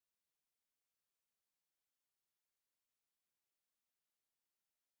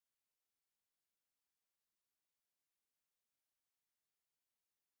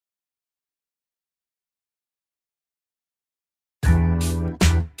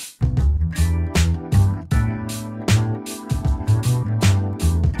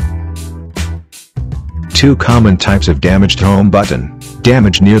Two common types of damaged home button.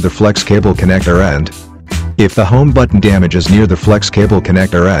 Damage near the flex cable connector end. If the home button damages near the flex cable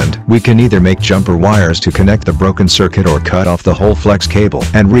connector end, we can either make jumper wires to connect the broken circuit or cut off the whole flex cable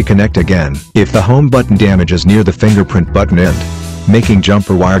and reconnect again. If the home button damages near the fingerprint button end, making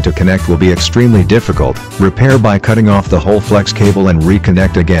jumper wire to connect will be extremely difficult. Repair by cutting off the whole flex cable and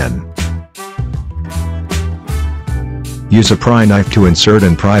reconnect again. Use a pry knife to insert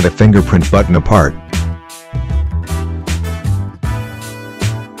and pry the fingerprint button apart.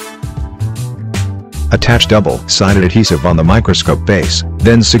 Attach double-sided adhesive on the microscope base,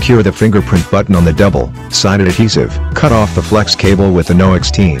 then secure the fingerprint button on the double-sided adhesive. Cut off the flex cable with a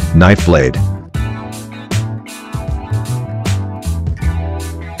No-16 knife blade.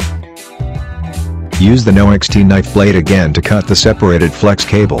 Use the No-16 knife blade again to cut the separated flex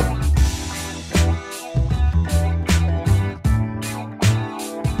cable.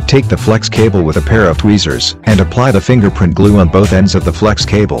 Take the flex cable with a pair of tweezers and apply the fingerprint glue on both ends of the flex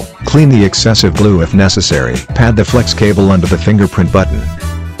cable. Clean the excessive glue if necessary. Pad the flex cable under the fingerprint button.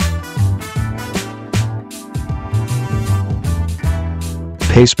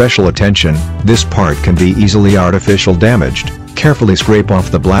 Pay special attention, this part can be easily artificial damaged. Carefully scrape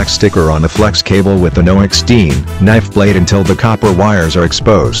off the black sticker on the flex cable with the No-16 knife blade until the copper wires are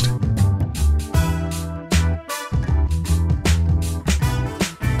exposed.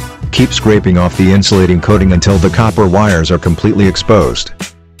 Keep scraping off the insulating coating until the copper wires are completely exposed.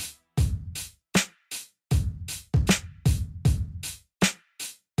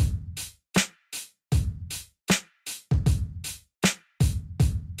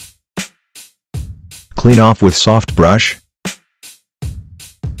 Clean off with soft brush.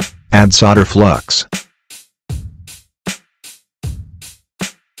 Add solder flux.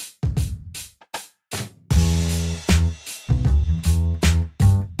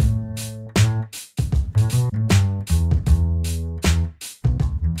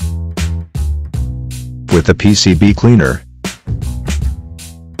 With the PCB cleaner.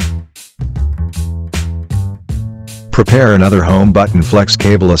 Prepare another home button flex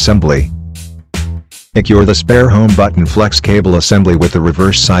cable assembly. Secure the spare home button flex cable assembly with the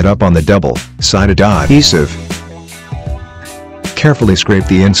reverse side up on the double-sided adhesive. Carefully scrape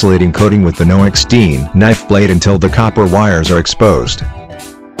the insulating coating with the No-16 knife blade until the copper wires are exposed.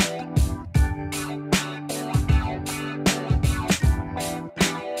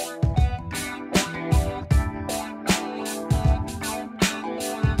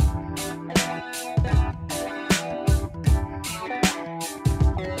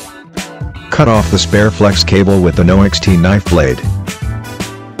 Cut off the spare flex cable with the No-16 knife blade.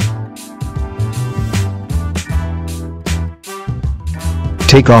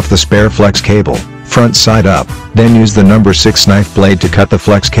 Take off the spare flex cable, front side up, then use the number 6 knife blade to cut the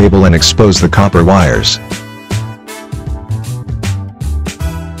flex cable and expose the copper wires.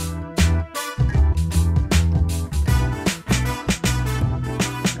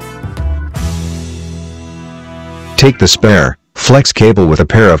 Take the spare flex cable with a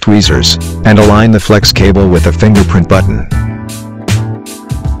pair of tweezers, and align the flex cable with the fingerprint button.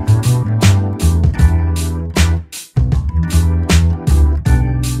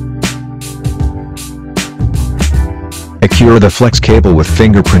 Secure the flex cable with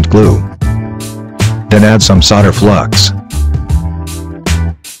fingerprint glue. Then add some solder flux.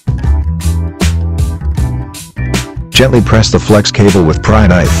 Gently press the flex cable with pry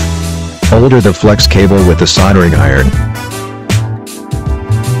knife. Solder the flex cable with the soldering iron.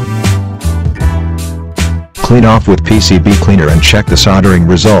 Clean off with PCB cleaner and check the soldering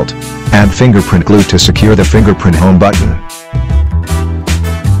result. Add fingerprint glue to secure the fingerprint home button.